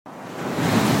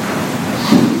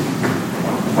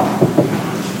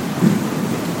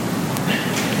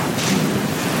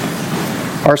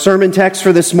Our sermon text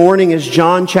for this morning is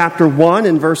John chapter 1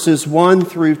 and verses 1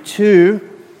 through 2.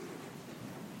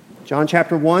 John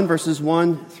chapter 1, verses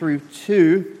 1 through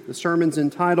 2. The sermon's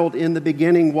entitled, "In the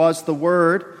Beginning Was the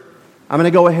Word." I'm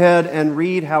going to go ahead and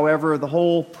read, however, the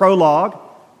whole prologue,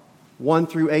 1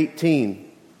 through 18.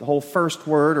 The whole first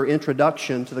word or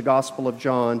introduction to the Gospel of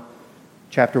John,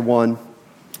 chapter 1,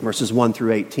 verses 1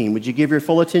 through 18. Would you give your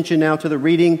full attention now to the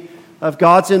reading of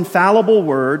God's infallible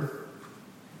Word?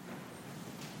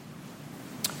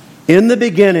 In the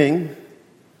beginning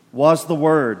was the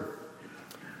Word,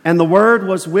 and the Word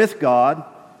was with God,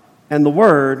 and the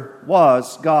Word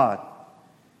was God.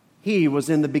 He was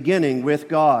in the beginning with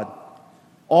God.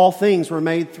 All things were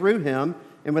made through Him,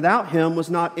 and without Him was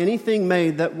not anything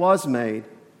made that was made.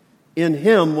 In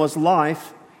Him was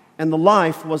life, and the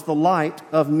life was the light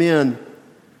of men.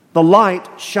 The light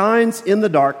shines in the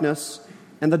darkness,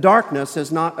 and the darkness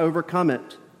has not overcome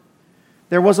it.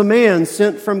 There was a man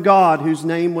sent from God whose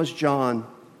name was John.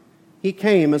 He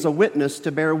came as a witness to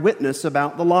bear witness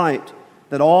about the light,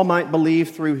 that all might believe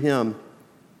through him.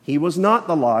 He was not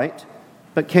the light,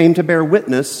 but came to bear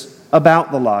witness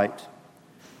about the light.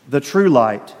 The true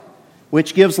light,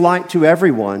 which gives light to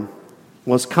everyone,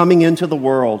 was coming into the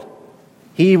world.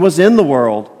 He was in the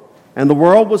world, and the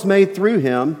world was made through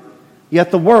him,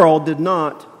 yet the world did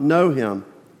not know him.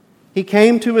 He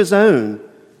came to his own,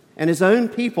 and his own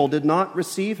people did not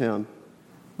receive him.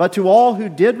 But to all who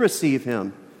did receive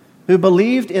him, who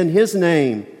believed in his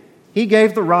name, he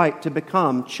gave the right to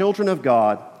become children of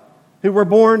God, who were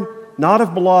born not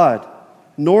of blood,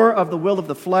 nor of the will of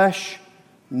the flesh,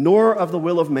 nor of the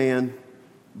will of man,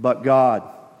 but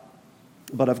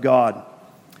of God.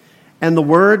 And the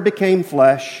Word became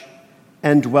flesh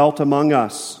and dwelt among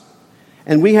us.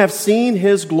 And we have seen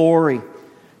his glory,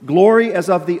 glory as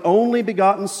of the only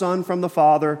begotten Son from the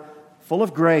Father, full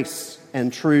of grace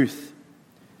and truth.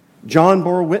 John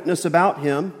bore witness about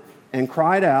him and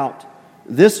cried out,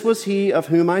 "This was he of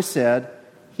whom I said,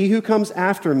 'He who comes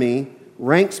after me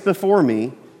ranks before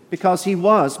me, because he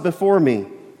was before me.'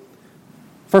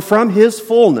 For from his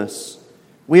fullness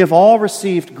we have all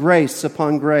received grace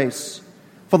upon grace.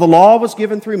 For the law was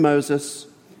given through Moses,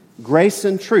 grace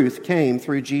and truth came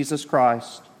through Jesus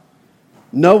Christ.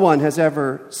 No one has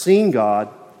ever seen God,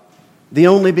 the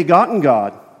only begotten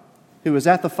God, who is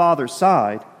at the Father's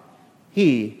side.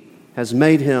 He has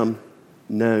made him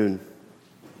known."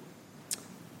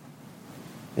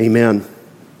 Amen.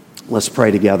 Let's pray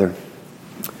together.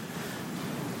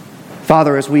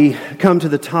 Father, as we come to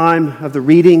the time of the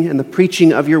reading and the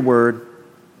preaching of your word,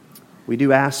 we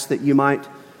do ask that you might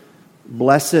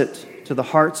bless it to the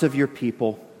hearts of your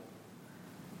people.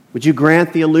 Would you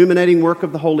grant the illuminating work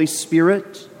of the Holy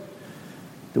Spirit,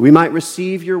 that we might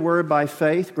receive your word by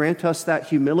faith? Grant us that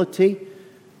humility,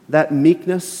 that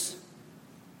meekness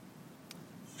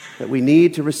that we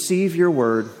need to receive your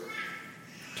word,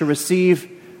 to receive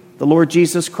the Lord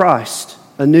Jesus Christ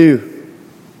anew,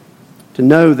 to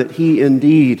know that he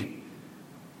indeed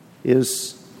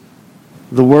is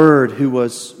the Word who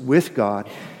was with God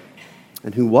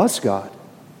and who was God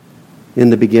in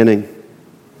the beginning.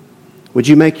 Would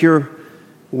you make your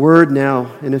word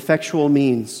now an effectual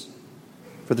means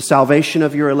for the salvation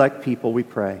of your elect people, we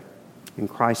pray. In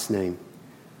Christ's name,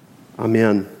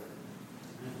 amen.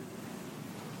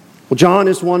 Well, John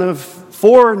is one of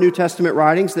 4 New Testament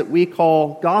writings that we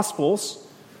call Gospels.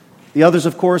 The others,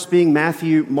 of course, being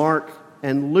Matthew, Mark,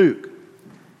 and Luke.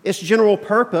 Its general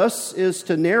purpose is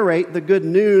to narrate the good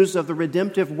news of the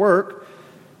redemptive work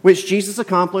which Jesus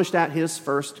accomplished at his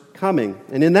first coming.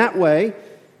 And in that way,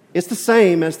 it's the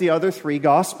same as the other 3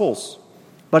 Gospels.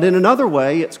 But in another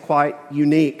way, it's quite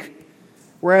unique.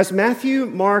 Whereas Matthew,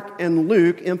 Mark, and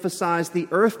Luke emphasize the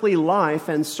earthly life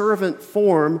and servant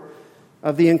form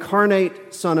of the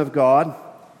incarnate Son of God,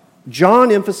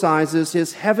 John emphasizes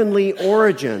his heavenly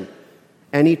origin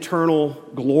and eternal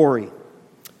glory.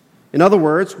 In other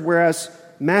words, whereas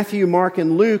Matthew, Mark,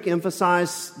 and Luke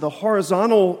emphasize the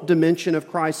horizontal dimension of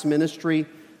Christ's ministry,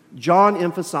 John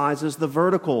emphasizes the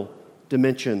vertical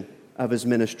dimension of his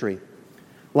ministry.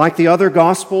 Like the other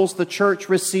Gospels, the church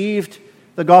received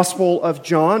the Gospel of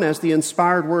John as the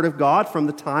inspired Word of God from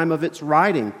the time of its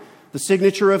writing. The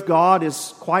signature of God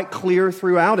is quite clear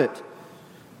throughout it.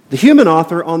 The human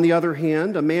author, on the other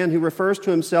hand, a man who refers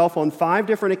to himself on 5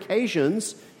 different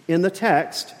occasions in the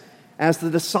text as the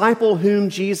disciple whom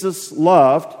Jesus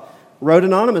loved, wrote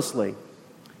anonymously.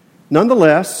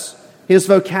 Nonetheless, his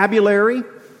vocabulary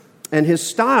and his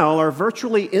style are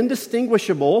virtually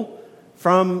indistinguishable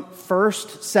from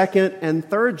 1st, 2nd, and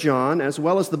 3rd John, as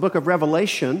well as the book of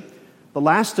Revelation, the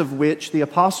last of which the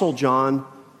Apostle John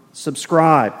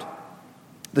subscribed.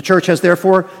 The church has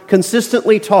therefore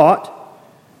consistently taught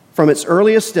from its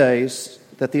earliest days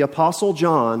that the Apostle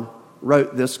John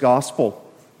wrote this gospel.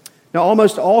 Now,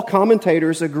 almost all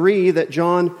commentators agree that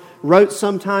John wrote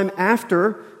sometime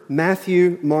after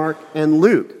Matthew, Mark, and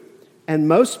Luke. And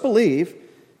most believe,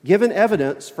 given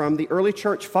evidence from the early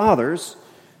church fathers,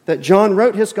 that John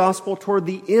wrote his gospel toward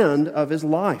the end of his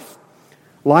life,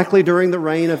 likely during the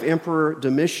reign of Emperor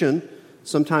Domitian,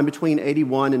 sometime between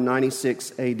 81 and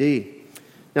 96 AD.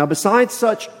 Now, besides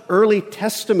such early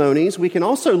testimonies, we can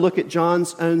also look at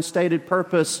John's own stated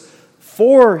purpose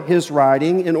for his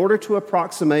writing in order to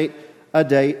approximate a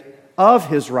date of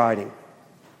his writing.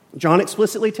 John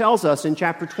explicitly tells us in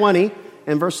chapter 20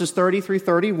 and verses 30 through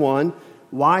 31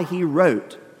 why he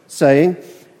wrote, saying,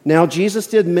 "Now Jesus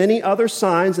did many other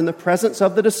signs in the presence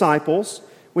of the disciples,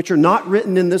 which are not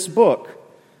written in this book,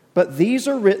 but these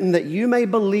are written that you may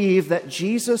believe that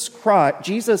Jesus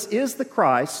is the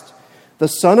Christ, the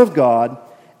Son of God,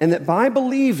 and that by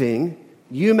believing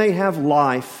you may have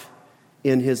life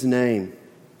in his name."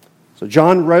 So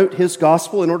John wrote his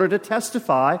gospel in order to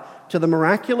testify to the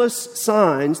miraculous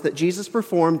signs that Jesus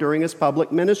performed during his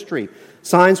public ministry.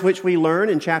 Signs which we learn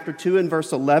in chapter 2 and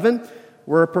verse 11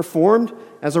 were performed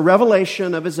as a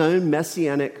revelation of his own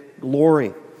messianic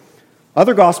glory.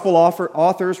 Other gospel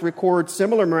authors record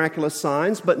similar miraculous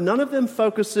signs, but none of them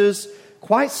focuses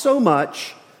quite so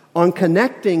much on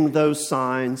connecting those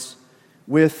signs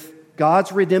with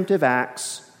God's redemptive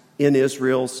acts in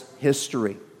Israel's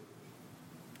history.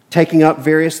 Taking up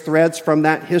various threads from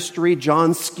that history,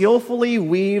 John skillfully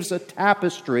weaves a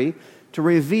tapestry to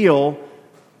reveal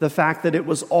the fact that it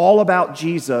was all about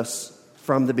Jesus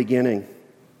from the beginning.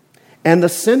 And the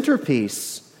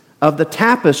centerpiece of the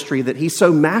tapestry that he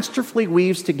so masterfully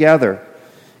weaves together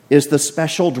is the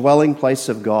special dwelling place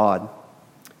of God.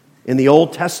 In the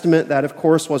Old Testament, that, of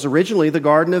course, was originally the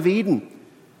Garden of Eden,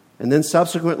 and then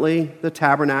subsequently the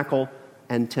tabernacle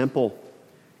and temple.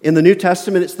 In the New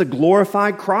Testament, it's the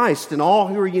glorified Christ and all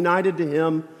who are united to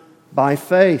him by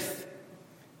faith.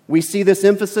 We see this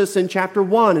emphasis in chapter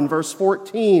 1 and verse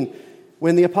 14,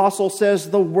 when the apostle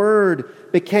says, "The Word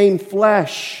became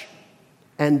flesh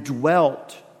and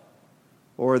dwelt."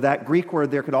 Or that Greek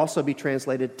word there could also be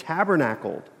translated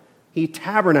tabernacled. He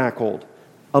tabernacled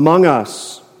among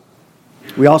us.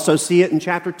 We also see it in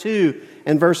chapter 2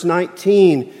 and verse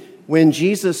 19, when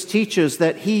Jesus teaches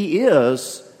that he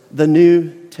is the new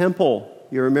temple.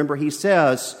 You remember he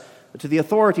says to the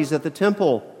authorities at the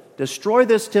temple, "Destroy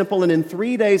this temple, and in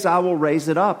 3 days I will raise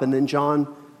it up." And then John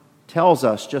tells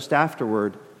us just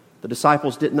afterward, the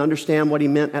disciples didn't understand what he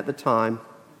meant at the time,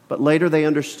 but later they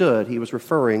understood he was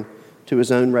referring to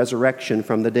his own resurrection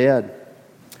from the dead.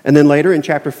 And then later in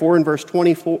chapter 4 and verse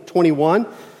 21,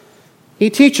 he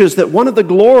teaches that one of the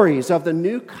glories of the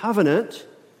new covenant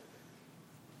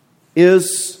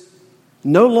is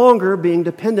no longer being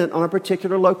dependent on a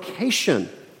particular location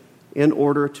in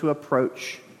order to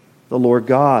approach the Lord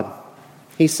God.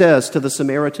 He says to the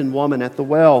Samaritan woman at the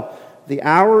well, "The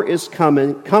hour is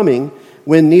coming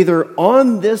when neither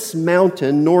on this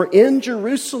mountain nor in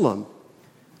Jerusalem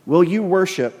will you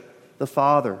worship the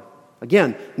Father."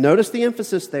 Again, notice the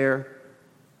emphasis there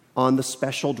on the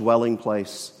special dwelling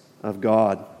place of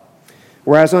God.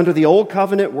 Whereas under the Old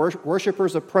Covenant,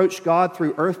 worshipers approached God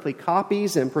through earthly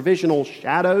copies and provisional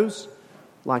shadows,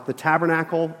 like the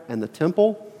tabernacle and the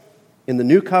temple, in the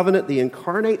New Covenant, the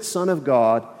incarnate Son of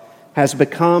God has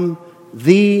become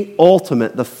the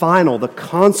ultimate, the final, the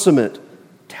consummate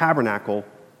tabernacle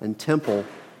and temple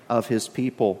of his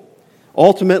people.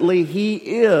 Ultimately, he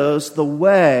is the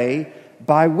way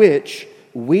by which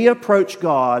we approach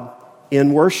God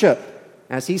in worship.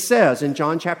 As he says in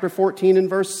John chapter 14 and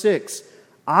verse 6,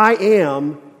 "I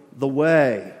am the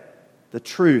way, the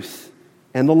truth,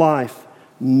 and the life.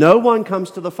 No one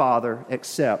comes to the Father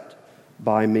except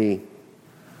by me."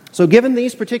 So given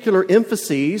these particular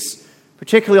emphases,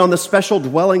 particularly on the special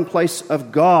dwelling place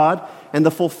of God and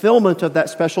the fulfillment of that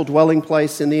special dwelling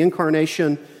place in the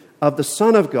incarnation of the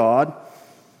Son of God,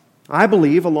 I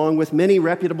believe, along with many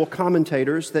reputable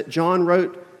commentators, that John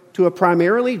wrote to a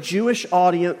primarily Jewish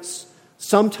audience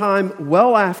sometime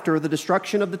well after the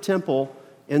destruction of the temple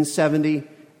in 70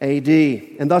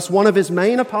 AD. And thus one of his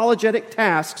main apologetic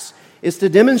tasks is to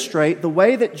demonstrate the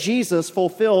way that Jesus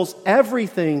fulfills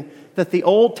everything that the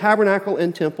old tabernacle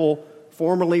and temple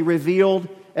formerly revealed,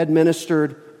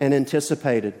 administered, and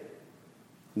anticipated.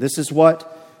 This is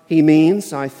what he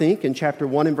means, I think, in chapter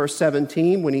 1 and verse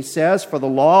 17 when he says, "For the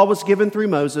law was given through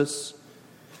Moses,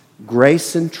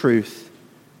 grace and truth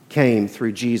came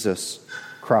through Jesus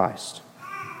Christ."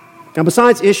 Now,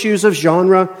 besides issues of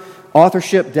genre,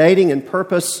 authorship, dating, and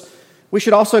purpose, We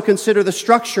should also consider the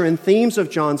structure and themes of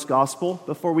John's Gospel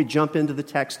before we jump into the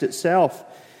text itself.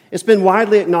 It's been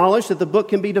widely acknowledged that the book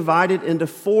can be divided into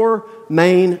four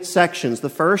main sections. The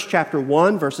first, chapter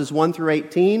 1, verses 1 through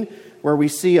 18, where we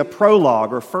see a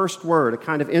prologue or first word, a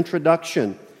kind of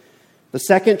introduction. The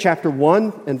second, chapter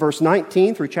 1 and verse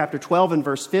 19 through chapter 12 and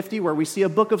verse 50, where we see a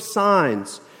book of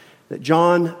signs that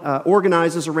John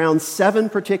organizes around 7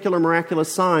 particular miraculous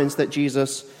signs that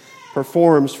Jesus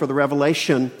performs for the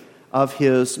revelation of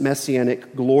his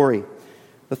messianic glory.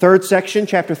 The third section,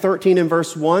 chapter 13 and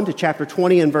verse 1 to chapter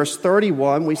 20 and verse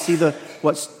 31, we see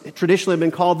what's traditionally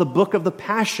been called the book of the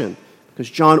Passion, because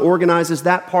John organizes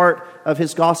that part of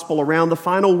his gospel around the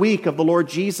final week of the Lord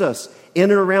Jesus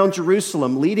in and around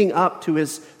Jerusalem, leading up to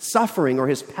his suffering or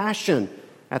his passion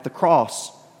at the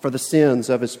cross for the sins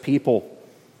of his people.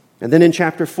 And then in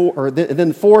chapter 4, or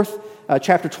then fourth,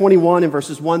 chapter 21 and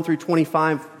verses 1 through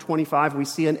 25, we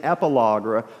see an epilogue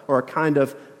or a kind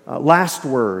of last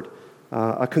word,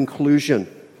 a conclusion.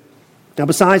 Now,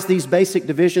 besides these basic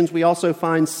divisions, we also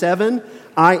find 7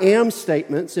 I am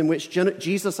statements in which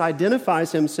Jesus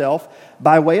identifies himself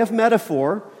by way of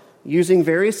metaphor using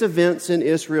various events in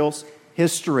Israel's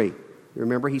history. You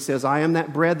remember, he says, I am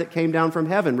that bread that came down from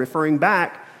heaven, referring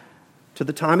back to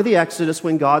the time of the Exodus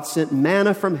when God sent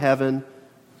manna from heaven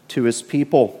to his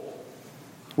people.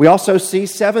 We also see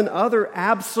 7 other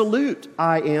absolute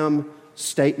I am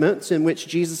statements in which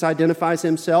Jesus identifies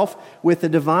himself with the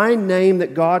divine name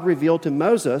that God revealed to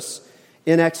Moses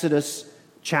in Exodus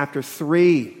chapter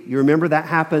 3. You remember that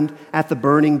happened at the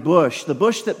burning bush, the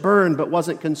bush that burned but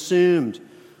wasn't consumed.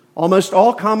 Almost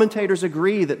all commentators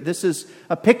agree that this is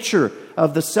a picture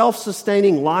of the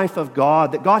self-sustaining life of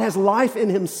God, that God has life in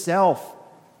himself.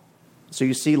 So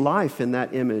you see life in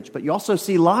that image, but you also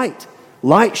see light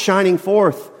shining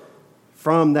forth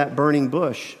from that burning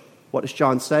bush. What does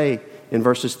John say in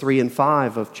verses 3 and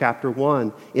 5 of chapter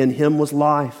 1? In him was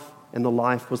life, and the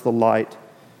life was the light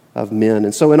of men.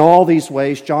 And so in all these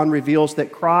ways, John reveals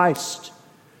that Christ,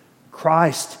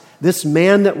 this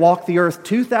man that walked the earth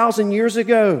 2,000 years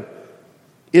ago,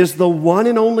 is the one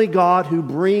and only God who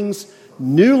brings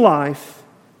new life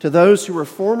to those who were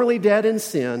formerly dead in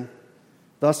sin,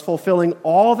 thus fulfilling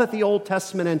all that the Old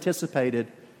Testament anticipated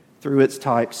through its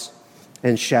types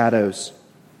and shadows.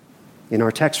 In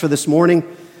our text for this morning,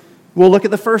 we'll look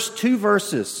at the first 2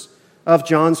 verses of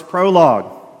John's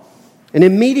prologue. And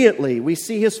immediately we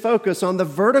see his focus on the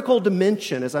vertical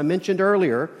dimension, as I mentioned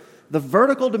earlier, the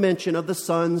vertical dimension of the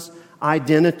Son's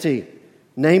identity,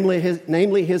 namely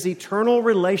his eternal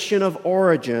relation of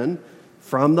origin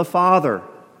from the Father,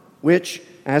 which,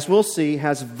 as we'll see,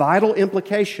 has vital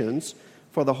implications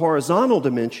for the horizontal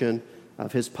dimension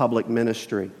of his public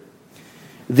ministry.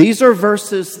 These are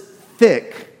verses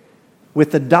thick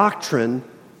with the doctrine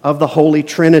of the Holy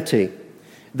Trinity.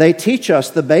 They teach us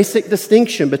the basic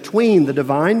distinction between the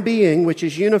divine being, which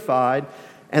is unified,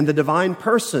 and the divine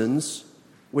persons,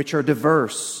 which are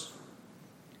diverse.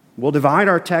 We'll divide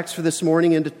our text for this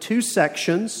morning into 2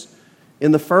 sections.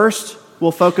 In the first,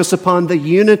 we'll focus upon the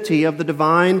unity of the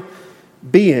divine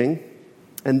being,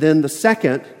 and then the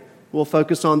second, we'll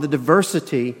focus on the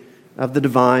diversity of the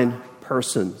divine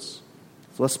persons.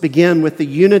 So let's begin with the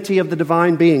unity of the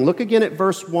divine being. Look again at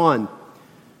verse 1.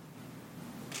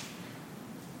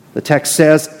 The text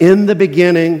says, in the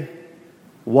beginning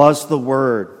was the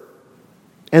Word,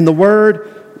 and the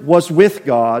Word was with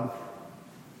God,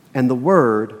 and the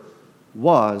Word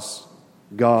was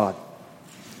God.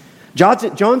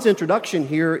 John's introduction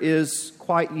here is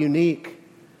quite unique.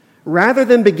 Rather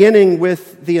than beginning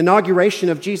with the inauguration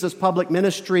of Jesus' public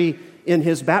ministry in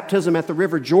his baptism at the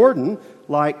River Jordan,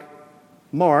 like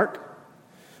Mark,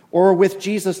 or with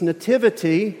Jesus'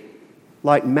 nativity,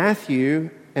 like Matthew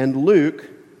and Luke,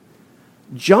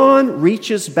 John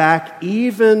reaches back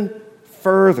even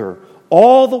further,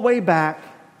 all the way back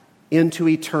into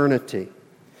eternity.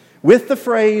 With the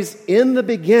phrase, in the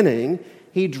beginning,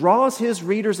 he draws his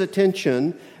reader's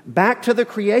attention back to the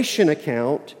creation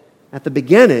account at the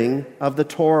beginning of the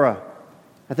Torah,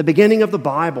 at the beginning of the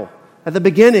Bible, at the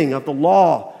beginning of the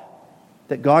law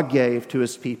that God gave to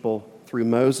his people through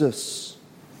Moses.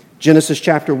 Genesis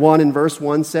chapter 1 and verse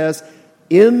 1 says,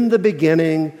 in the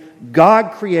beginning,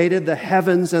 God created the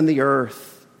heavens and the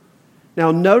earth.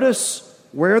 Now notice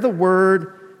where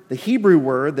the Hebrew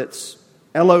word that's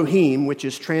Elohim, which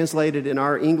is translated in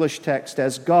our English text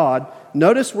as God,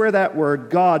 notice where that word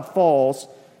God falls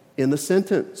in the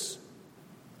sentence.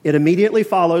 It immediately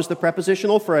follows the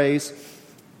prepositional phrase,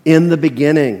 in the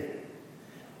beginning.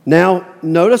 Now,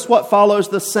 notice what follows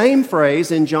the same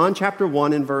phrase in John chapter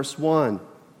 1 and verse 1.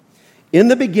 In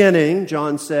the beginning,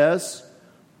 John says,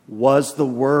 was the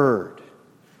Word,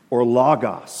 or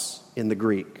logos in the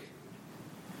Greek.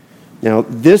 Now,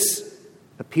 this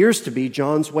appears to be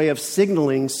John's way of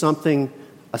signaling something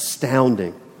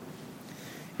astounding.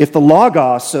 If the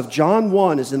logos of John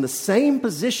 1 is in the same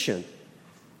position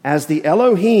as the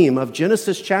Elohim of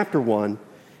Genesis chapter 1,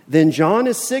 then John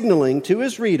is signaling to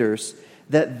his readers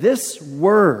that this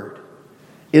Word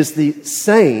is the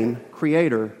same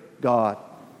Creator God.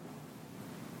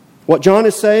 What John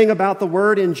is saying about the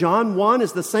Word in John 1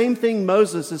 is the same thing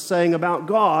Moses is saying about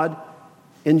God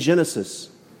in Genesis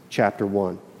chapter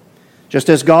 1. Just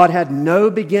as God had no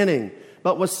beginning,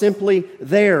 but was simply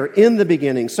there in the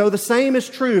beginning, so the same is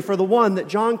true for the one that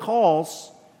John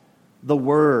calls the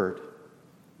Word.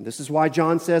 And this is why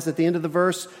John says at the end of the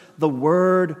verse, the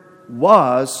Word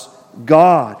was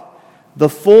God. The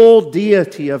full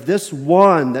deity of this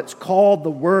one that's called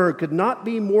the Word could not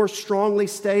be more strongly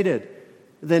stated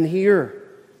than here.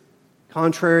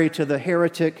 Contrary to the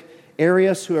heretic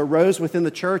Arius who arose within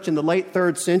the church in the late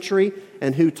 3rd century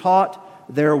and who taught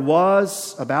there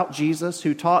was, about Jesus,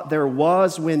 who taught there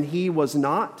was when he was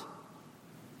not.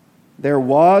 There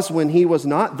was when he was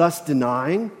not, thus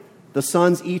denying the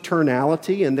Son's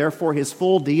eternality and therefore his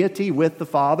full deity with the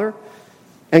Father.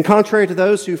 And contrary to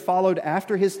those who followed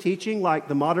after his teaching, like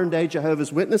the modern-day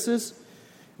Jehovah's Witnesses,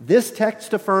 this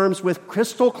text affirms with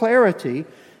crystal clarity,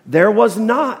 there was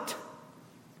not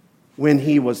when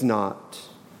he was not.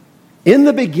 In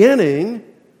the beginning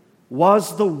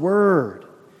was the Word,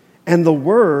 and the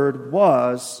Word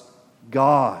was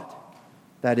God.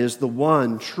 That is the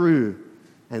one true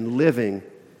and living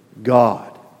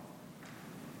God.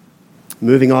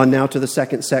 Moving on now to the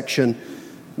second section,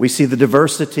 we see the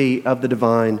diversity of the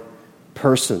divine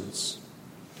persons.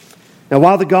 Now,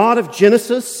 while the God of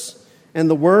Genesis and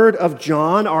the Word of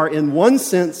John are in one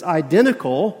sense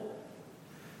identical,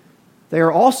 they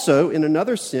are also, in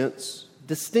another sense,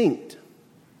 distinct.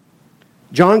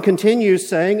 John continues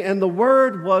saying, and the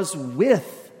Word was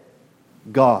with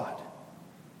God.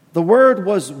 The Word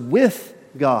was with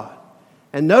God.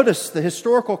 And notice the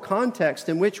historical context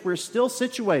in which we're still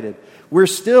situated. We're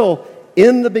still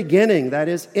in the beginning, that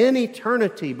is, in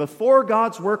eternity, before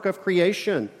God's work of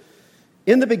creation.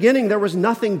 In the beginning, there was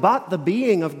nothing but the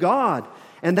being of God.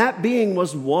 And that being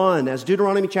was one. As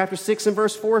Deuteronomy chapter 6 and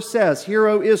verse 4 says, Hear,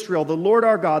 O Israel, the Lord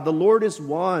our God, the Lord is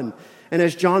one. And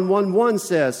as John 1:1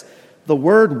 says, the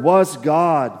Word was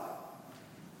God.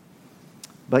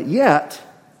 But yet,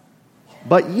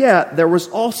 there was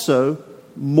also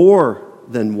more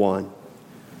than one.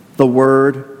 The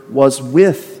Word was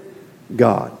with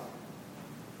God.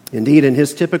 Indeed, in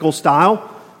his typical style,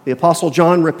 the Apostle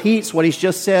John repeats what he's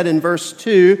just said in verse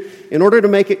 2 in order to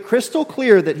make it crystal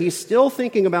clear that he's still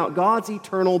thinking about God's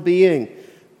eternal being.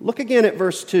 Look again at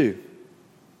verse 2.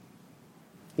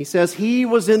 He says, He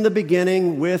was in the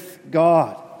beginning with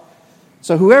God.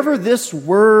 So whoever this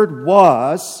Word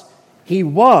was, He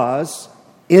was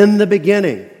in the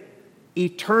beginning,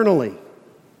 eternally.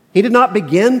 He did not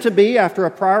begin to be after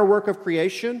a prior work of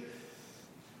creation,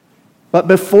 but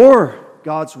before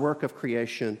God's work of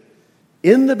creation,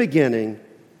 in the beginning,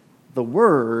 the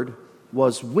Word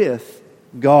was with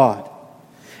God.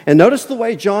 And notice the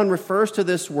way John refers to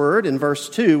this Word in verse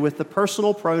 2 with the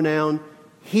personal pronoun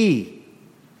He.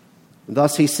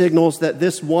 Thus he signals that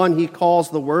this one he calls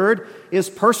the Word is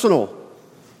personal,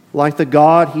 like the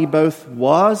God he both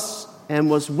was and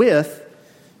was with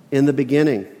in the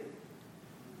beginning.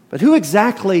 But who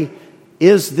exactly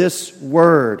is this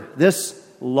Word, this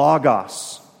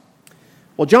Logos?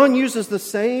 Well, John uses the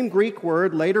same Greek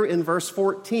word later in verse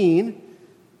 14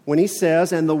 when he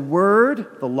says, And the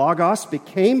Word, the Logos,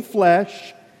 became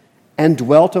flesh and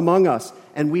dwelt among us,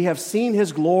 and we have seen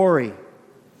His glory.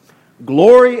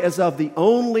 Glory as of the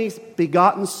only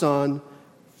begotten Son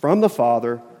from the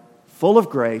Father, full of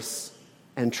grace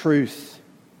and truth.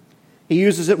 He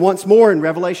uses it once more in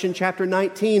Revelation chapter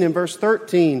 19 and verse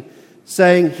 13,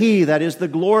 saying, He, that is the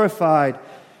glorified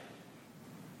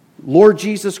Lord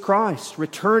Jesus Christ,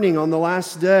 returning on the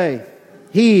last day.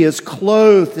 He is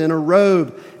clothed in a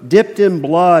robe dipped in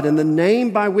blood, and the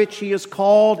name by which He is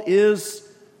called is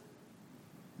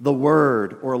the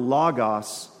Word, or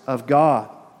Logos, of God.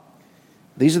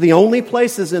 These are the only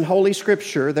places in Holy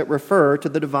Scripture that refer to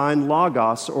the divine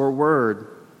Logos, or Word.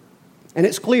 And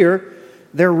it's clear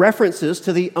they're references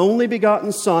to the only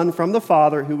begotten Son from the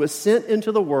Father who was sent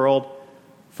into the world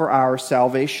for our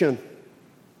salvation.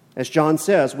 As John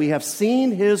says, we have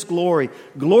seen His glory,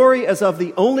 glory as of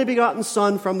the only begotten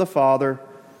Son from the Father,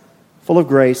 full of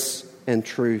grace and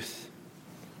truth.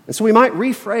 And so we might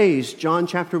rephrase John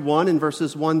chapter 1 in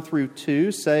verses 1 through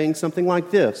 2, saying something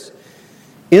like this.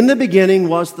 In the beginning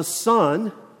was the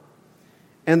Son,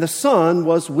 and the Son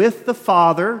was with the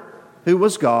Father, who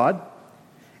was God,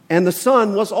 and the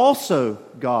Son was also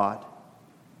God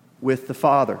with the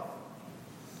Father.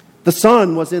 The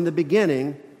Son was in the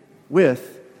beginning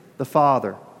with the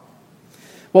Father.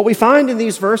 What we find in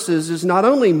these verses is not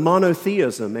only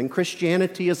monotheism, and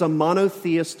Christianity is a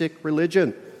monotheistic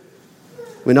religion.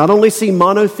 We not only see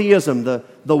monotheism,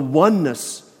 the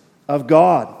oneness of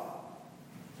God,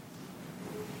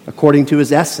 according to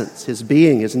His essence, His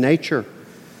being, His nature,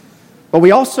 but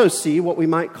we also see what we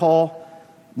might call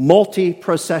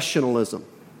multi-processionalism.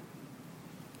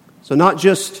 So not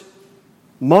just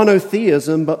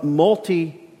monotheism, but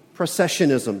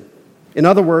multi-processionism. In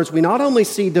other words, we not only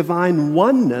see divine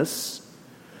oneness,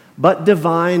 but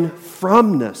divine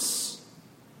fromness.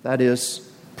 That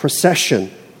is,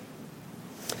 procession.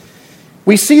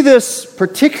 We see this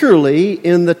particularly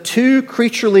in the two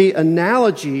creaturely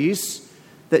analogies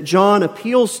that John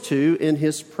appeals to in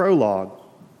his prologue.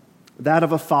 That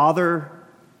of a father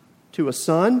to a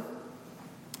son,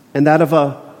 and that of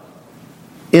an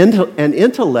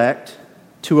intellect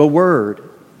to a word.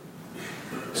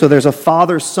 So there's a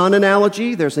father-son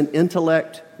analogy, there's an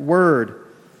intellect-word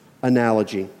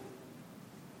analogy.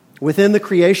 Within the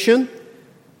creation,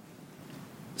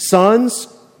 sons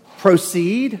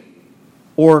proceed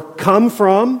or come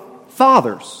from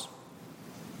fathers,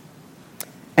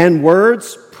 and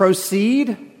words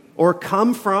proceed or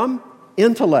come from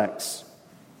intellects.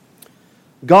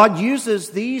 God uses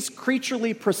these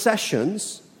creaturely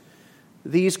processions,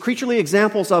 these creaturely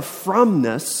examples of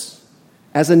fromness,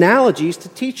 as analogies to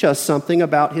teach us something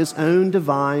about His own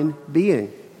divine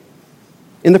being.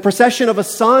 In the procession of a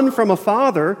son from a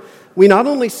father, we not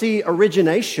only see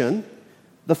origination,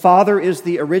 the Father is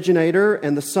the originator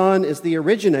and the Son is the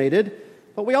originated,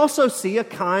 but we also see a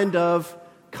kind of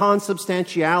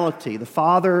consubstantiality. The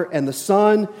Father and the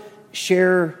Son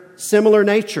share similar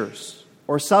natures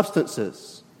or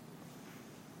substances.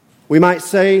 We might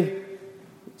say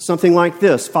something like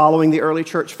this, following the early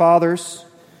church fathers: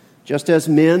 just as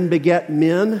men beget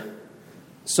men,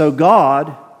 so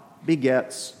God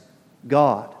begets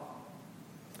God.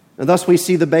 And thus we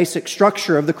see the basic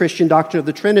structure of the Christian doctrine of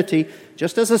the Trinity.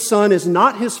 Just as a son is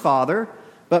not his father,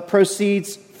 but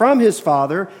proceeds from his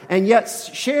father, and yet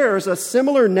shares a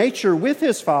similar nature with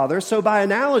his father, so by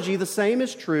analogy, the same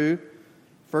is true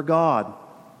for God.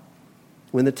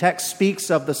 When the text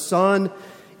speaks of the Son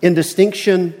in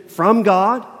distinction from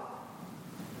God,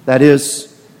 that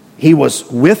is, He was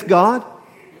with God,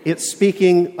 it's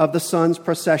speaking of the Son's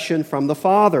procession from the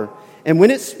Father. And when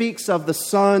it speaks of the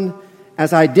Son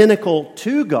as identical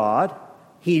to God,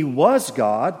 He was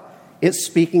God, it's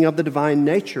speaking of the divine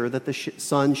nature that the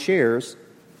Son shares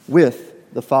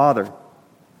with the Father.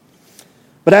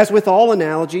 But as with all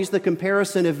analogies, the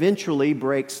comparison eventually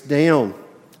breaks down.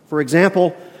 For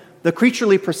example, the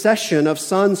creaturely procession of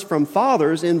sons from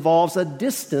fathers involves a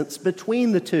distance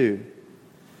between the two.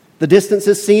 The distance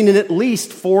is seen in at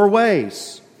least 4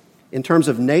 ways: in terms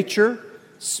of nature,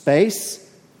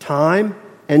 space, time,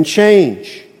 and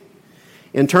change.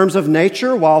 In terms of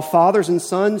nature, while fathers and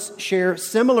sons share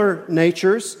similar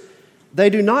natures, they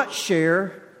do not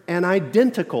share an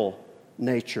identical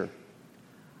nature.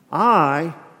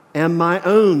 I am my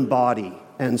own body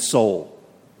and soul.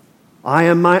 I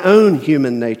am my own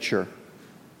human nature,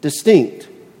 distinct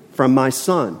from my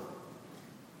son.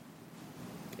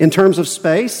 In terms of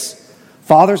space,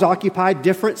 fathers occupy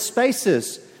different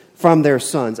spaces from their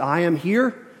sons. I am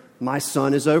here, my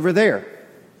son is over there.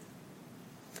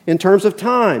 In terms of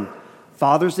time,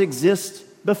 fathers exist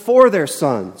before their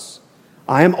sons.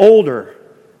 I am older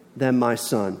than my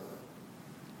son.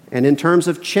 And in terms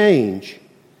of change,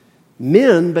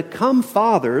 men become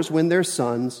fathers when their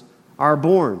sons are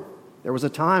born. There was a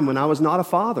time when I was not a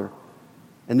father,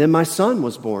 and then my son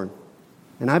was born,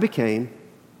 and I became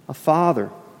a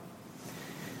father.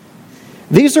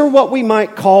 These are what we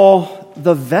might call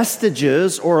the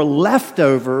vestiges or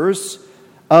leftovers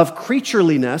of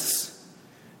creatureliness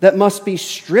that must be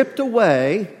stripped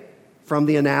away from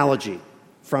the analogy,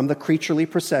 from the creaturely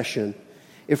procession,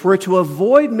 if we're to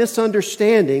avoid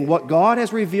misunderstanding what God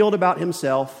has revealed about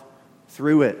Himself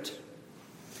through it.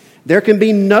 There can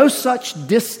be no such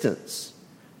distance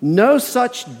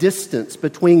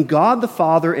between God the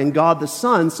Father and God the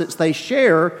Son, since they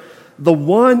share the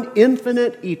one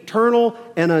infinite, eternal,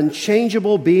 and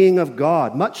unchangeable being of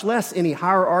God, much less any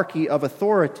hierarchy of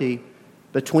authority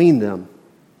between them.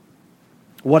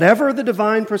 Whatever the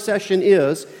divine procession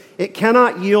is, it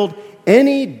cannot yield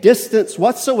any distance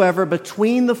whatsoever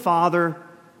between the Father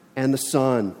and the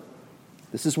Son.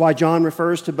 This is why John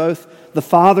refers to both the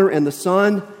Father and the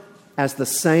Son as the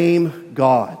same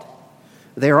God.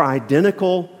 They are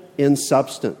identical in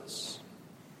substance.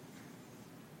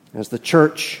 As the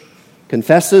church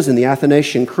confesses in the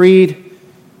Athanasian Creed,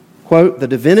 quote, "The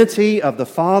divinity of the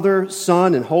Father,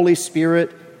 Son, and Holy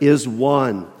Spirit is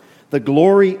one, the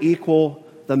glory equal,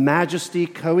 the majesty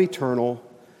co-eternal.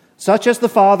 Such as the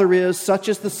Father is, such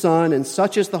is the Son, and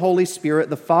such is the Holy Spirit.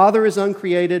 The Father is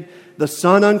uncreated, the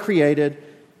Son uncreated,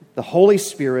 the Holy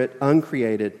Spirit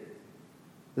uncreated."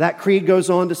 That creed goes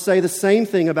on to say the same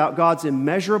thing about God's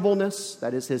immeasurableness,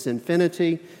 that is His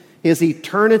infinity, His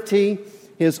eternity,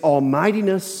 His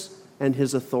almightiness, and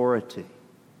His authority.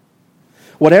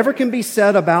 Whatever can be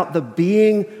said about the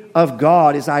being of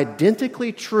God is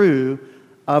identically true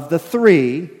of the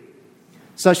three,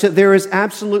 such that there is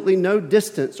absolutely no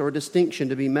distance or distinction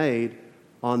to be made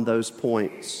on those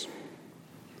points.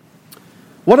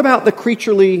 What about the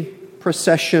creaturely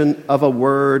procession of a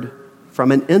word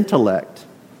from an intellect?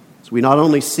 So we not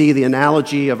only see the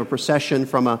analogy of a procession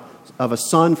of a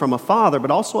son from a father,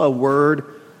 but also a word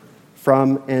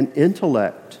from an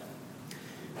intellect.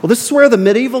 Well, this is where the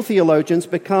medieval theologians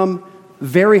become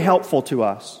very helpful to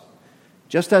us.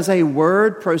 Just as a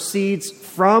word proceeds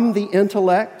from the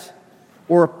intellect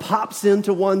or pops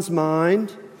into one's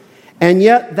mind, and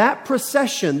yet that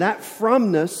procession, that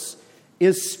fromness,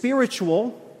 is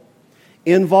spiritual,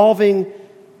 involving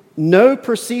no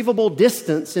perceivable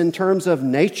distance in terms of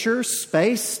nature,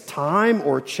 space, time,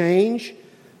 or change,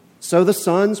 so the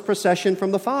Son's procession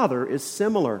from the Father is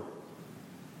similar.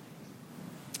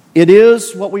 It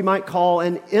is what we might call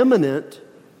an immanent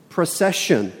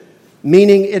procession,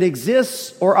 meaning it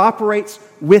exists or operates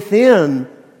within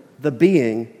the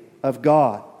being of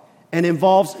God and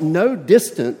involves no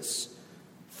distance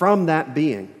from that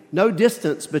being, no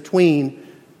distance between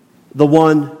the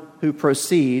one who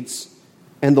proceeds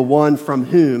and the one from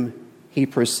whom He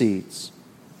proceeds.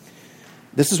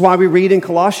 This is why we read in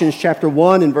Colossians chapter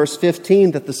 1 and verse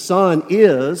 15 that the Son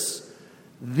is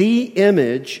the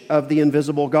image of the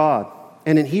invisible God.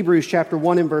 And in Hebrews chapter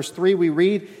 1 and verse 3 we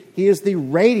read, He is the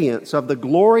radiance of the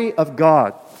glory of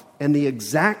God and the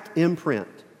exact imprint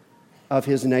of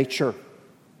His nature.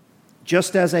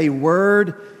 Just as a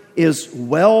word is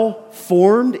well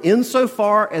formed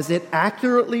insofar as it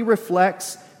accurately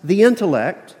reflects the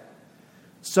intellect,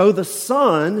 so the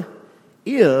Son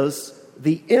is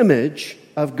the image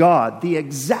of God, the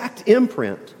exact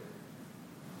imprint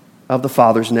of the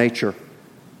Father's nature.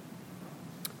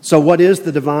 So what is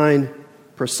the divine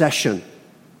procession?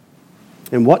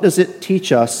 And what does it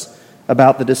teach us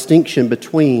about the distinction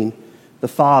between the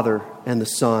Father and the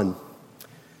Son?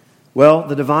 Well,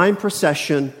 the divine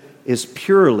procession is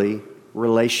purely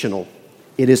relational.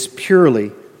 It is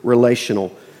purely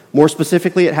relational. More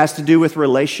specifically, it has to do with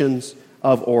relations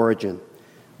of origin.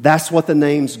 That's what the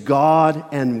names God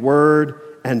and Word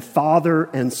and Father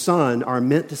and Son are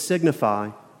meant to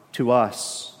signify to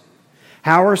us.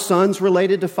 How are sons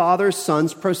related to fathers?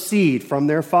 Sons proceed from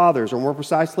their fathers, or more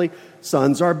precisely,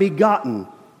 sons are begotten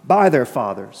by their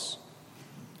fathers.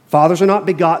 Fathers are not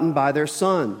begotten by their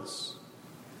sons.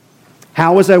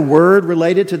 How is a word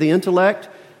related to the intellect?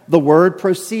 The word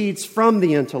proceeds from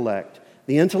the intellect.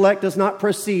 The intellect does not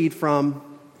proceed from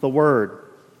the word.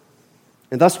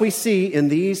 And thus we see in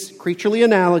these creaturely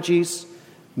analogies,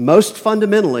 most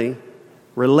fundamentally,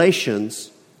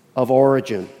 relations of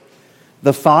origin.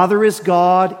 The Father is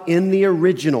God in the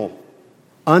original,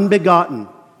 unbegotten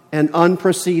and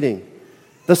unproceeding.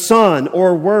 The Son,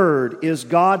 or Word, is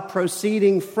God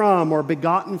proceeding from or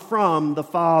begotten from the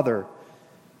Father.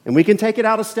 And we can take it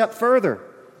out a step further.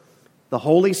 The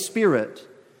Holy Spirit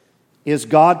is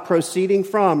God proceeding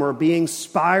from or being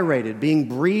spirated, being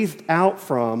breathed out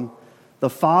from the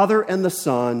Father and the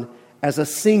Son as a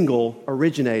single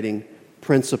originating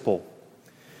principle.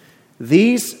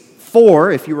 These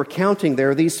four, if you were counting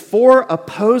there, these four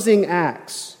opposing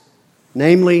acts,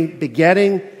 namely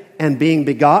begetting and being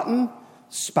begotten,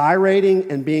 spirating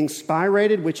and being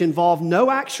spirated, which involve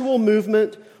no actual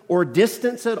movement or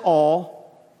distance at all,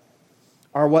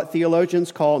 are what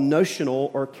theologians call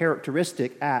notional or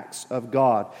characteristic acts of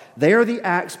God. They are the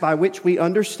acts by which we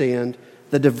understand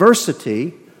the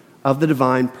diversity of the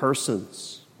divine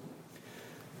persons.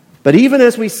 But even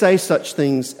as we say such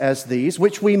things as these,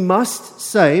 which we must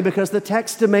say because the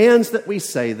text demands that we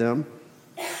say them,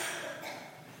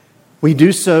 we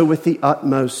do so with the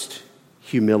utmost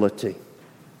humility,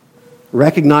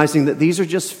 recognizing that these are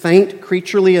just faint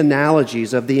creaturely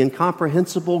analogies of the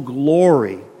incomprehensible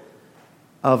glory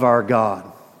of our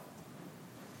God.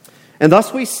 And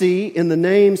thus we see in the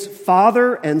names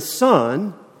Father and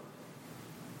Son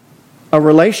a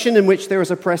relation in which there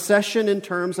is a procession in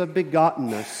terms of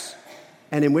begottenness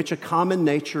and in which a common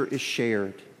nature is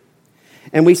shared.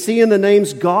 And we see in the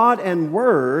names God and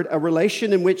Word a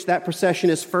relation in which that procession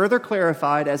is further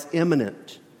clarified as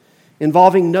immanent,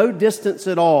 involving no distance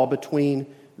at all between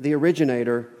the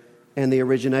originator and the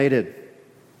originated.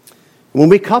 When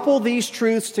we couple these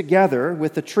truths together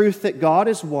with the truth that God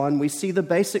is one, we see the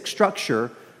basic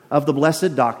structure of the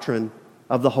blessed doctrine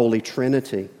of the Holy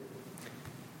Trinity.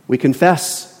 We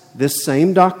confess this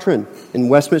same doctrine in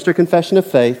Westminster Confession of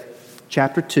Faith,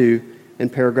 chapter 2,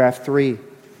 and paragraph 3.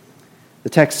 The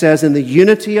text says, in the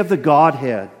unity of the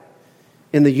Godhead.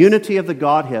 In the unity of the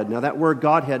Godhead. Now that word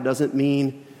Godhead doesn't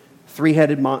mean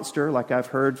three-headed monster, like I've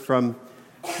heard from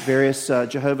various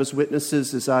Jehovah's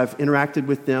Witnesses as I've interacted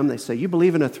with them. They say, you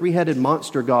believe in a three-headed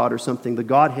monster God or something, the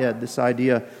Godhead, this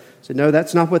idea. I said, no,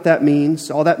 that's not what that means.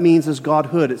 All that means is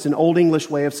Godhood. It's an Old English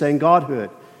way of saying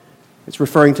Godhood. It's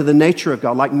referring to the nature of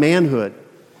God, like manhood.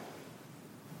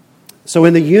 So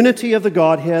in the unity of the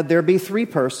Godhead, there be three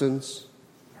persons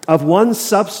of one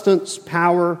substance,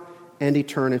 power, and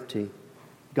eternity.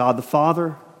 God the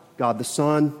Father, God the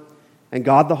Son, and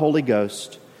God the Holy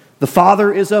Ghost. The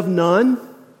Father is of none,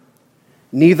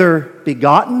 neither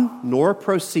begotten nor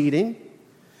proceeding.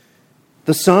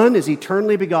 The Son is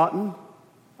eternally begotten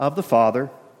of the Father,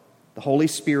 the Holy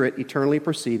Spirit eternally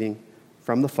proceeding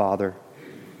from the Father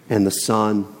and the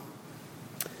Son.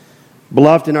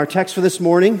 Beloved, in our text for this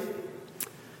morning,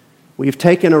 we've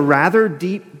taken a rather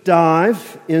deep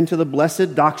dive into the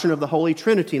blessed doctrine of the Holy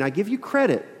Trinity, and I give you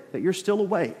credit that you're still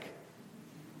awake.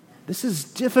 This is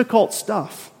difficult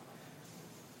stuff.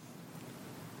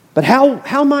 But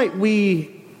how might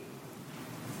we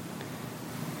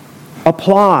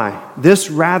apply this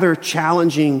rather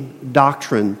challenging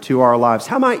doctrine to our lives?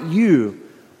 How might you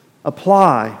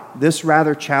apply this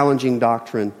rather challenging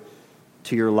doctrine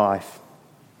to your life?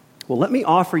 Well, let me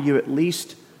offer you at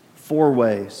least 4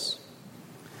 ways.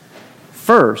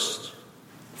 First,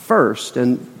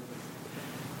 and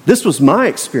this was my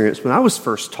experience when I was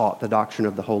first taught the doctrine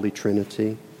of the Holy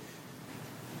Trinity.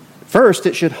 First,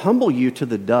 it should humble you to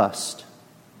the dust.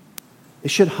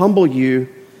 It should humble you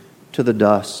to the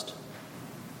dust.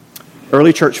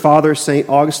 Early church father St.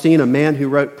 Augustine, a man who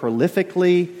wrote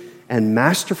prolifically and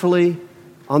masterfully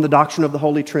on the doctrine of the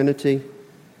Holy Trinity,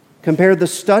 compared the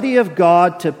study of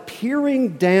God to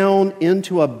peering down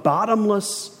into a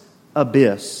bottomless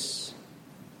abyss.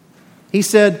 He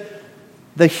said,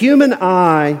 the human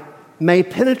eye may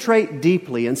penetrate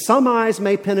deeply, and some eyes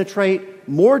may penetrate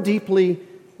more deeply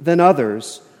than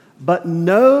others, but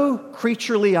no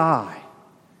creaturely eye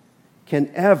can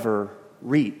ever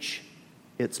reach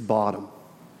its bottom.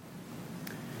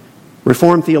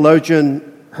 Reformed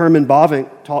theologian Herman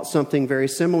Bavinck taught something very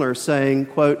similar, saying,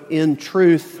 quote, in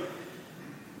truth,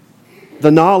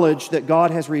 the knowledge that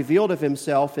God has revealed of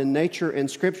himself in nature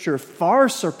and Scripture far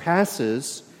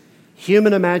surpasses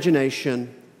human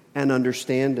imagination and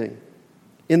understanding.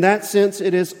 In that sense,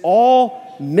 it is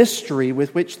all mystery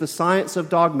with which the science of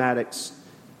dogmatics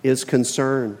is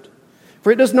concerned.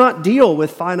 For it does not deal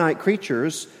with finite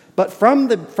creatures, but from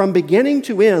beginning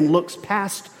to end looks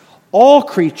past all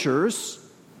creatures,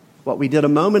 what we did a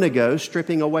moment ago,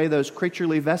 stripping away those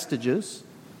creaturely vestiges,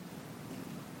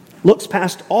 looks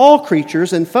past all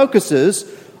creatures and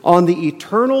focuses on the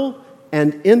eternal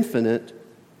and infinite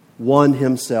One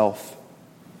himself.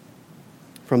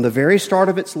 From the very start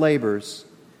of its labors,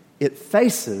 it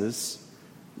faces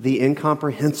the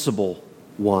incomprehensible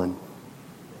One.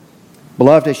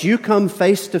 Beloved, as you come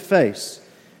face to face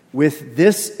with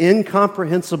this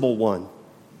incomprehensible One,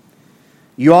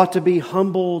 you ought to be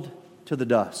humbled to the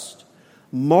dust,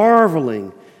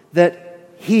 marveling that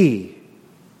He,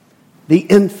 the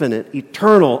infinite,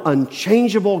 eternal,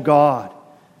 unchangeable God,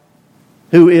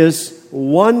 who is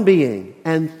one being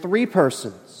and 3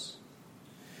 persons,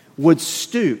 would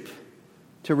stoop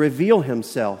to reveal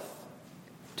Himself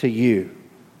to you.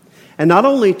 And not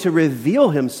only to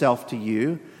reveal Himself to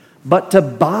you, but to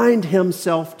bind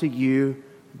Himself to you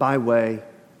by way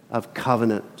of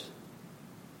covenant.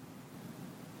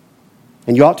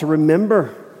 And you ought to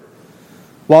remember,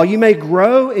 while you may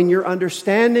grow in your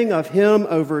understanding of Him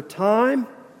over time,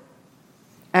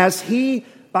 as He,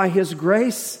 by His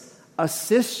grace,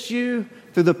 assists you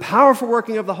through the powerful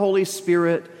working of the Holy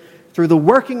Spirit, through the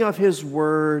working of His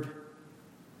Word,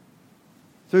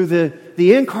 through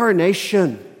the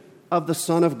incarnation of the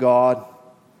Son of God,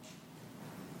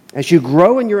 as you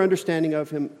grow in your understanding of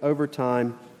Him over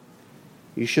time,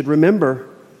 you should remember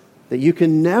that you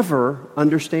can never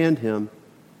understand Him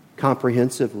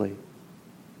comprehensively.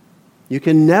 You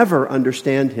can never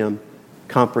understand Him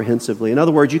comprehensively. In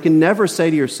other words, you can never say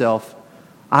to yourself,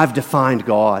 I've defined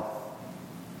God.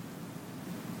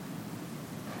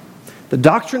 The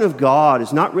doctrine of God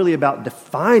is not really about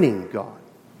defining God.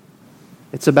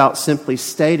 It's about simply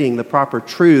stating the proper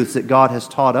truths that God has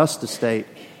taught us to state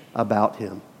about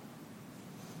Him.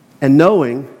 And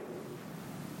knowing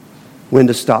when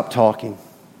to stop talking,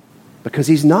 because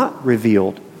He's not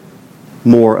revealed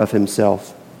more of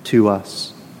Himself to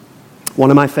us. One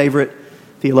of my favorite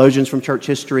theologians from church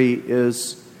history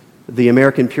is the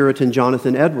American Puritan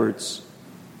Jonathan Edwards.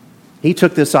 He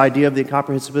took this idea of the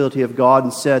incomprehensibility of God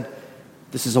and said,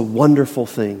 this is a wonderful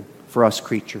thing for us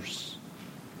creatures.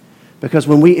 Because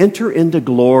when we enter into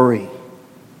glory,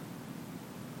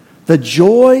 the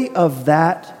joy of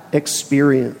that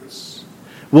experience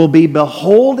will be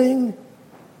beholding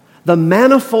the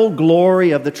manifold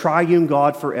glory of the triune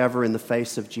God forever in the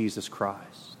face of Jesus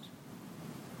Christ.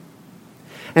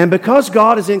 And because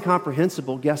God is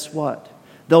incomprehensible, guess what?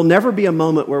 There'll never be a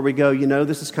moment where we go,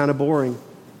 this is kind of boring.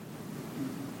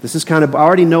 I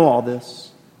already know all this.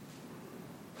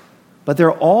 But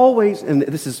there are always, and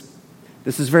this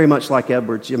is very much like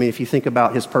Edwards. If you think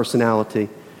about his personality,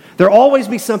 there'll always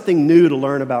be something new to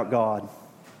learn about God.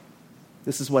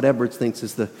 This is what Edwards thinks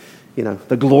is the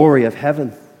glory of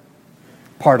heaven,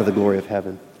 part of the glory of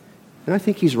heaven. And I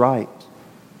think he's right.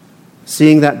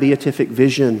 Seeing that beatific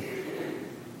vision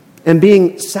and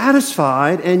being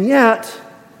satisfied and yet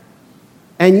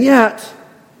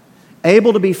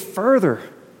able to be further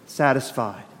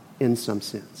satisfied in some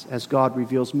sense as God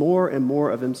reveals more and more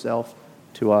of Himself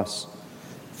to us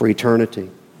for eternity.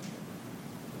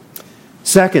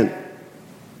 Second,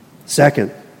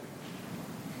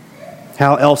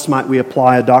 how else might we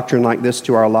apply a doctrine like this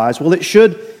to our lives? Well, it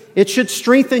should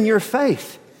strengthen your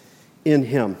faith in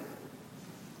Him.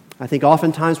 I think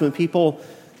oftentimes when people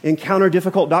encounter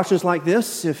difficult doctrines like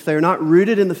this, if they're not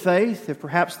rooted in the faith, if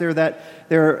perhaps they're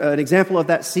an example of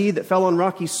that seed that fell on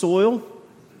rocky soil,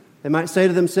 they might say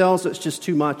to themselves, it's just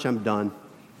too much, I'm done.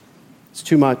 It's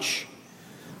too much,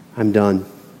 I'm done.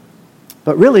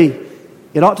 But really,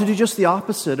 it ought to do just the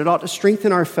opposite. It ought to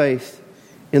strengthen our faith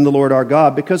in the Lord our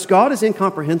God, because God is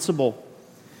incomprehensible.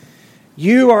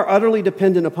 You are utterly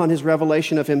dependent upon His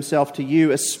revelation of Himself to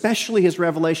you, especially His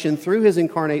revelation through His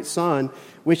incarnate Son,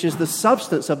 which is the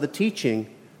substance of the teaching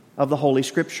of the Holy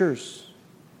Scriptures.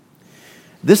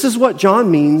 This is what John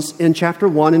means in chapter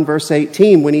 1 and verse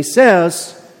 18 when he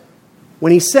says,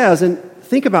 and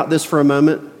think about this for a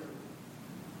moment,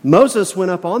 Moses went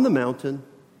up on the mountain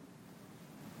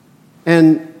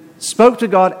and spoke to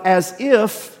God as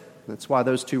if, that's why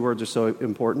those two words are so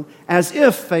important, as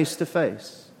if face to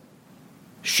face.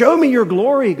 Show me your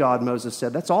glory, God, Moses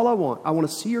said. That's all I want. I want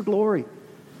to see your glory.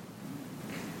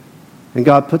 And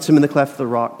God puts him in the cleft of the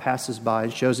rock, passes by,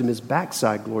 and shows him His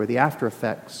backside glory, the after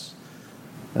effects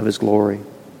of His glory.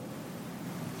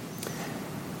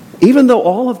 Even though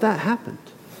all of that happened,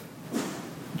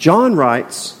 John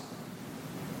writes,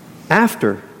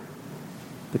 after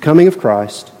the coming of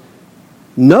Christ,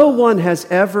 no one has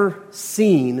ever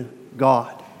seen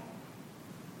God.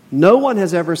 No one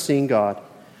has ever seen God.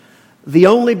 The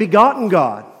only begotten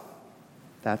God,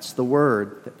 that's the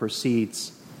Word that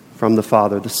proceeds from the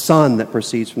Father, the Son that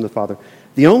proceeds from the Father.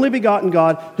 The only begotten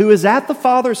God who is at the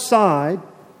Father's side,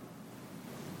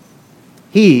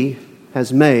 He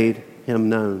has made Him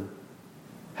known.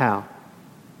 How?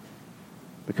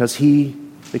 Because He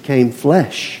became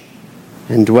flesh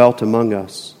and dwelt among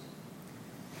us.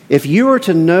 If you are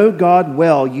to know God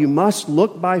well, you must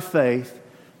look by faith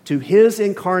to His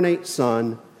incarnate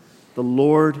Son, the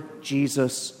Lord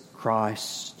Jesus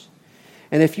Christ.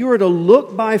 And if you are to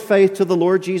look by faith to the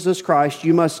Lord Jesus Christ,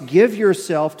 you must give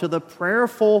yourself to the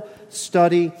prayerful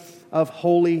study of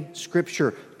Holy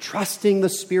Scripture, trusting the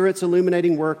Spirit's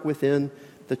illuminating work within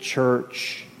the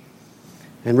church,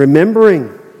 and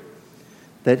remembering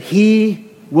that He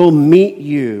will meet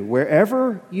you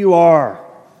wherever you are.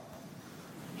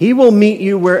 He will meet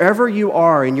you wherever you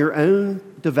are in your own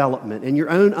development, in your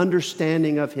own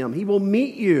understanding of Him. He will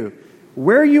meet you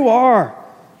where you are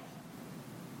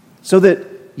so that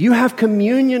you have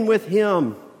communion with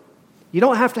Him. You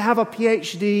don't have to have a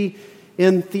PhD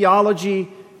in theology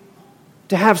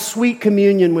to have sweet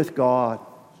communion with God.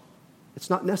 It's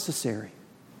not necessary.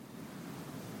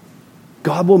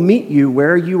 God will meet you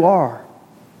where you are.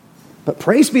 But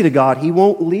praise be to God, He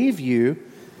won't leave you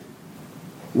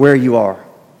where you are.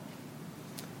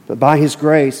 But by His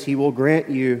grace, He will grant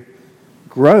you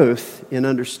growth in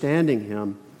understanding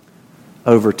Him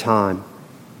over time.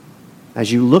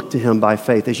 As you look to Him by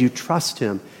faith, as you trust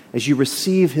Him, as you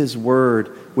receive His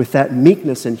Word with that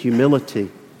meekness and humility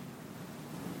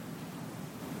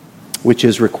which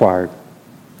is required.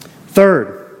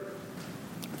 Third,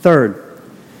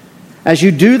 as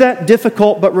you do that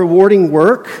difficult but rewarding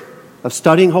work of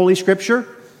studying Holy Scripture,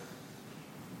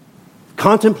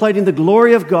 contemplating the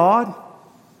glory of God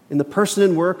in the person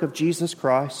and work of Jesus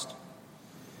Christ,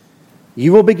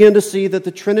 you will begin to see that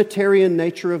the Trinitarian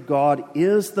nature of God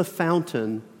is the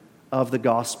fountain of the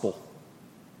gospel.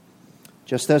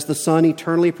 Just as the Son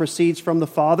eternally proceeds from the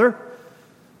Father,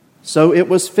 so it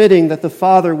was fitting that the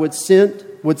Father would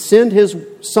send His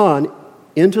Son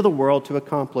into the world to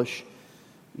accomplish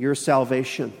your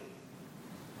salvation.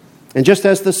 And just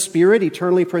as the Spirit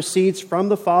eternally proceeds from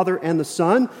the Father and the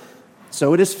Son,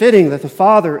 so it is fitting that the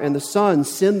Father and the Son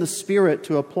send the Spirit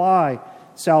to apply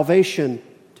salvation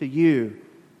to you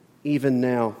even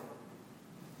now.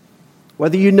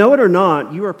 Whether you know it or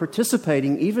not, you are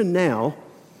participating even now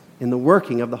in the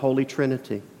working of the Holy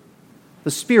Trinity. The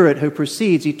Spirit who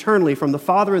proceeds eternally from the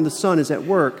Father and the Son is at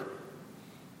work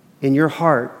in your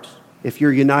heart if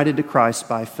you're united to Christ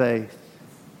by faith.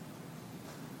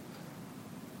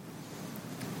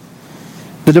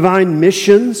 The divine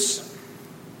missions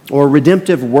or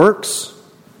redemptive works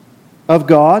of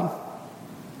God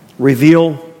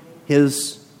reveal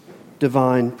His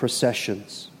divine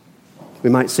processions.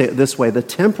 We might say it this way: the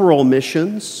temporal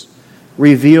missions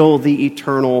reveal the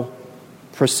eternal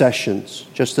processions.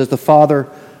 Just as the Father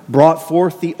brought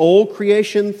forth the old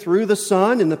creation through the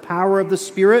Son in the power of the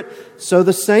Spirit, so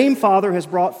the same Father has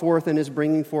brought forth and is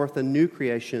bringing forth a new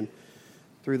creation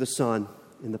through the Son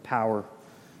in the power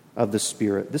of the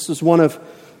Spirit. This is one of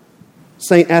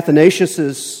St.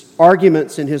 Athanasius'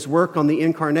 arguments in his work on the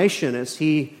Incarnation as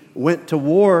he went to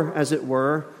war, as it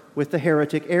were, with the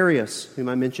heretic Arius, whom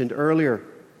I mentioned earlier.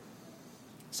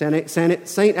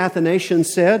 St.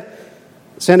 Athanasius said,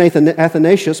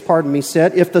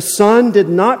 if the Son did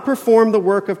not perform the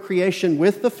work of creation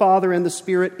with the Father and the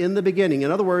Spirit in the beginning, in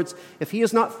other words, if He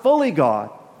is not fully God,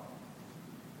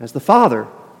 as the Father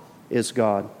is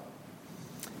God,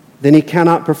 then He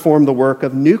cannot perform the work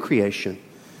of new creation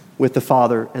with the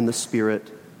Father and the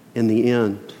Spirit in the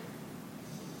end.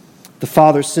 The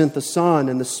Father sent the Son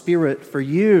and the Spirit for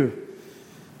you,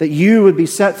 that you would be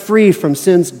set free from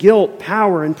sin's guilt,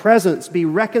 power, and presence, be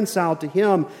reconciled to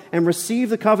Him, and receive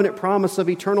the covenant promise of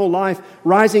eternal life,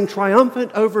 rising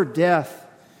triumphant over death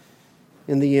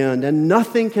in the end. And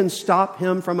nothing can stop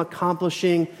Him from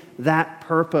accomplishing that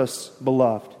purpose,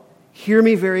 beloved. Hear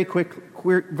me very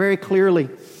clearly.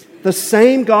 The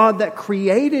same God that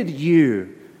created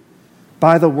you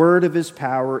by the word of His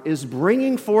power is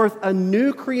bringing forth a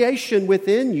new creation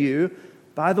within you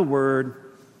by the word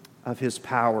of His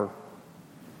power.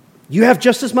 You have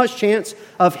just as much chance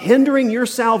of hindering your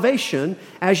salvation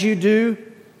as you do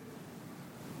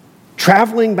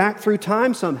traveling back through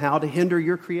time somehow to hinder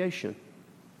your creation.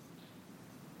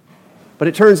 But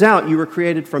it turns out you were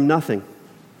created from nothing.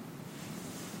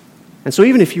 And so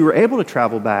even if you were able to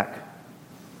travel back,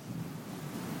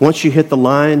 once you hit the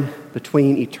line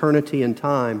between eternity and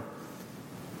time,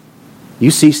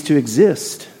 you cease to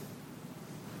exist.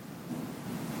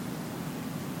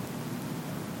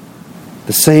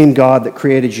 The same God that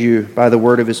created you by the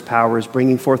word of His power is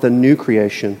bringing forth a new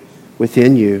creation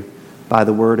within you by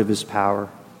the word of His power.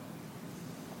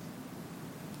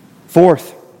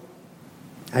 Fourth,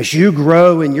 as you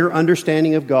grow in your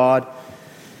understanding of God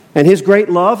and His great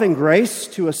love and grace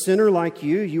to a sinner like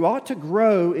you, you ought to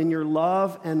grow in your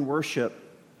love and worship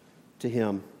to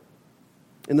Him.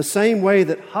 In the same way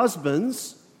that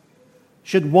husbands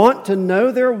should want to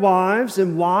know their wives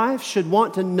and wives should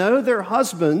want to know their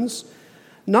husbands,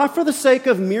 not for the sake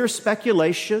of mere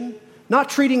speculation, not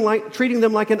treating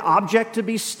them like an object to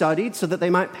be studied so that they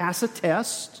might pass a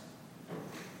test,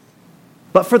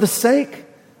 but for the sake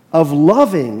of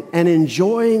loving and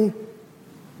enjoying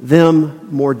them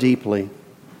more deeply.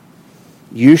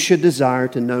 You should desire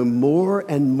to know more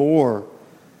and more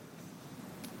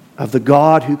of the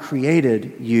God who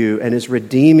created you and is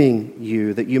redeeming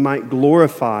you, that you might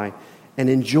glorify and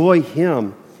enjoy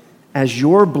Him as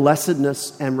your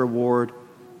blessedness and reward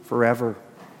forever.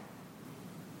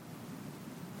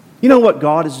 You know what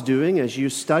God is doing as you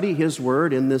study His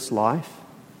Word in this life?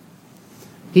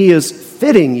 He is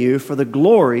fitting you for the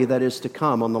glory that is to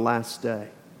come on the last day.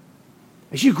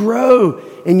 As you grow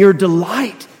in your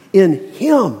delight in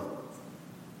Him,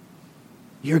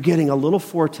 you're getting a little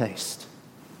foretaste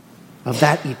of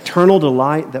that eternal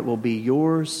delight that will be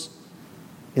yours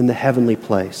in the heavenly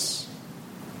place.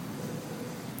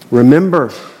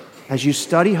 Remember, as you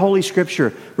study Holy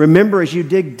Scripture, remember as you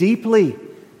dig deeply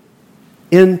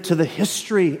into the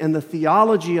history and the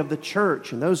theology of the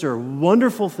church, and those are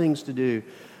wonderful things to do,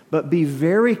 but be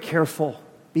very careful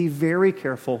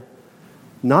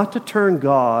not to turn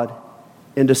God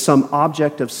into some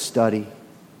object of study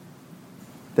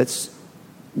that's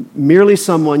merely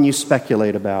someone you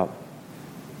speculate about.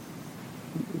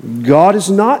 God is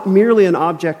not merely an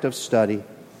object of study.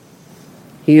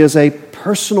 He is a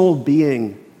personal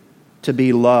being to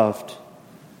be loved,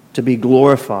 to be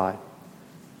glorified,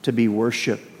 to be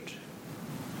worshiped.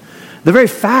 The very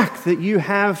fact that you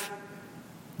have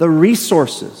the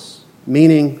resources,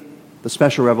 meaning the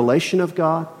special revelation of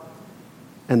God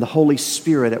and the Holy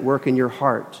Spirit at work in your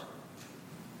heart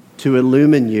to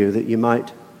illumine you that you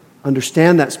might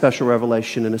understand that special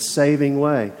revelation in a saving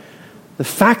way. The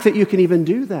fact that you can even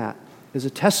do that is a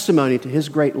testimony to His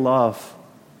great love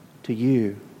to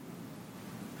you.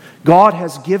 God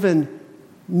has given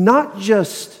not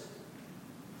just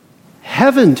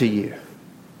heaven to you,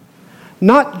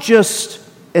 not just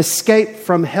escape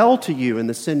from hell to you in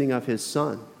the sending of His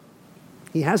Son.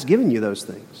 He has given you those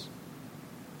things.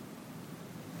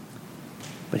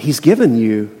 But He's given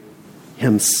you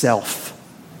Himself.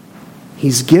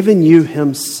 He's given you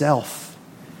Himself.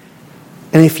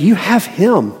 And if you have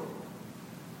Him,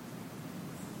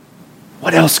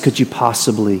 what else could you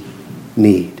possibly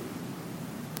need?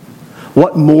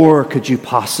 What more could you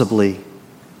possibly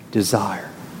desire?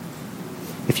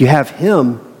 If you have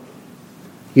Him,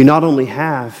 you not only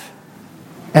have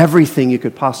everything you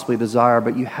could possibly desire,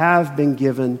 but you have been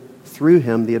given through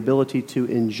Him the ability to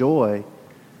enjoy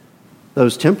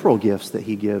those temporal gifts that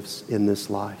He gives in this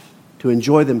life, to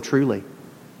enjoy them truly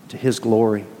to His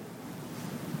glory.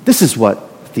 This is what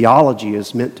theology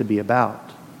is meant to be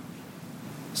about.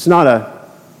 It's not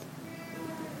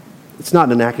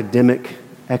an academic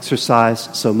exercise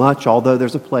so much, although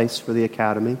there's a place for the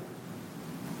academy.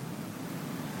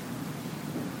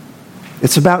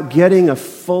 It's about getting a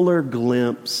fuller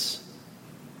glimpse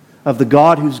of the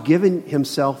God who's given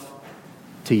Himself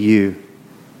to you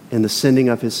in the sending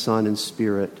of His Son and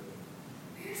Spirit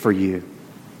for you.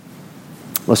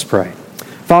 Let's pray.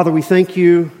 Father, we thank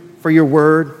You for Your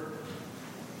Word.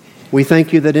 We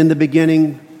thank You that in the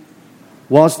beginning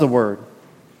was the Word,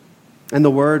 and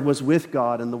the Word was with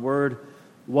God, and the Word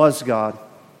was God.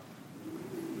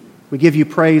 We give You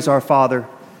praise, our Father,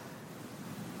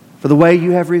 for the way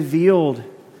You have revealed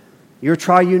Your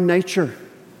triune nature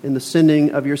in the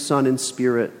sending of Your Son and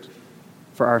Spirit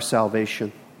for our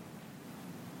salvation.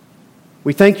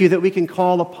 We thank You that we can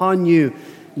call upon You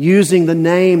using the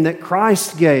name that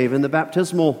Christ gave in the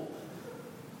baptismal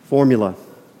formula,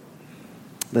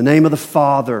 the name of the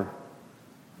Father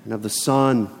and of the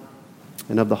Son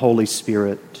and of the Holy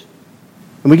Spirit.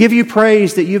 And we give You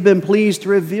praise that You've been pleased to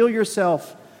reveal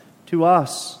Yourself to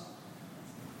us,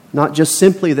 not just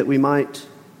simply that we might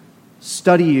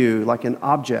study You like an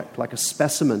object, like a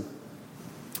specimen,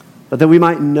 but that we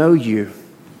might know You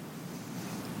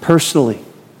personally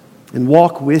and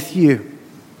walk with You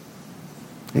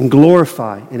and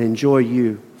glorify and enjoy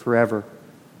You forever.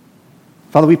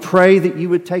 Father, we pray that You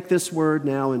would take this word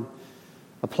now and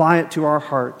apply it to our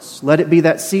hearts. Let it be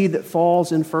that seed that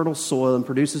falls in fertile soil and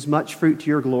produces much fruit to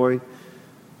Your glory.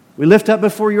 We lift up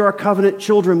before You our covenant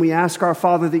children. We ask, our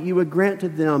Father, that You would grant to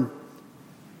them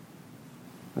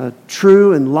a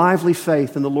true and lively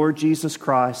faith in the Lord Jesus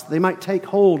Christ. They might take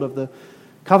hold of the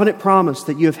covenant promise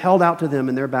that You have held out to them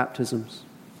in their baptisms.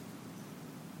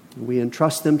 We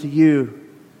entrust them to You.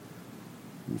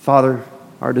 And Father,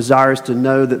 our desire is to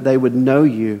know that they would know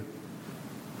You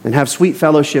and have sweet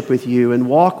fellowship with You and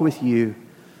walk with You,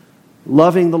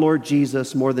 loving the Lord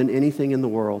Jesus more than anything in the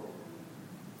world.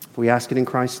 We ask it in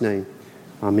Christ's name.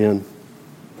 Amen.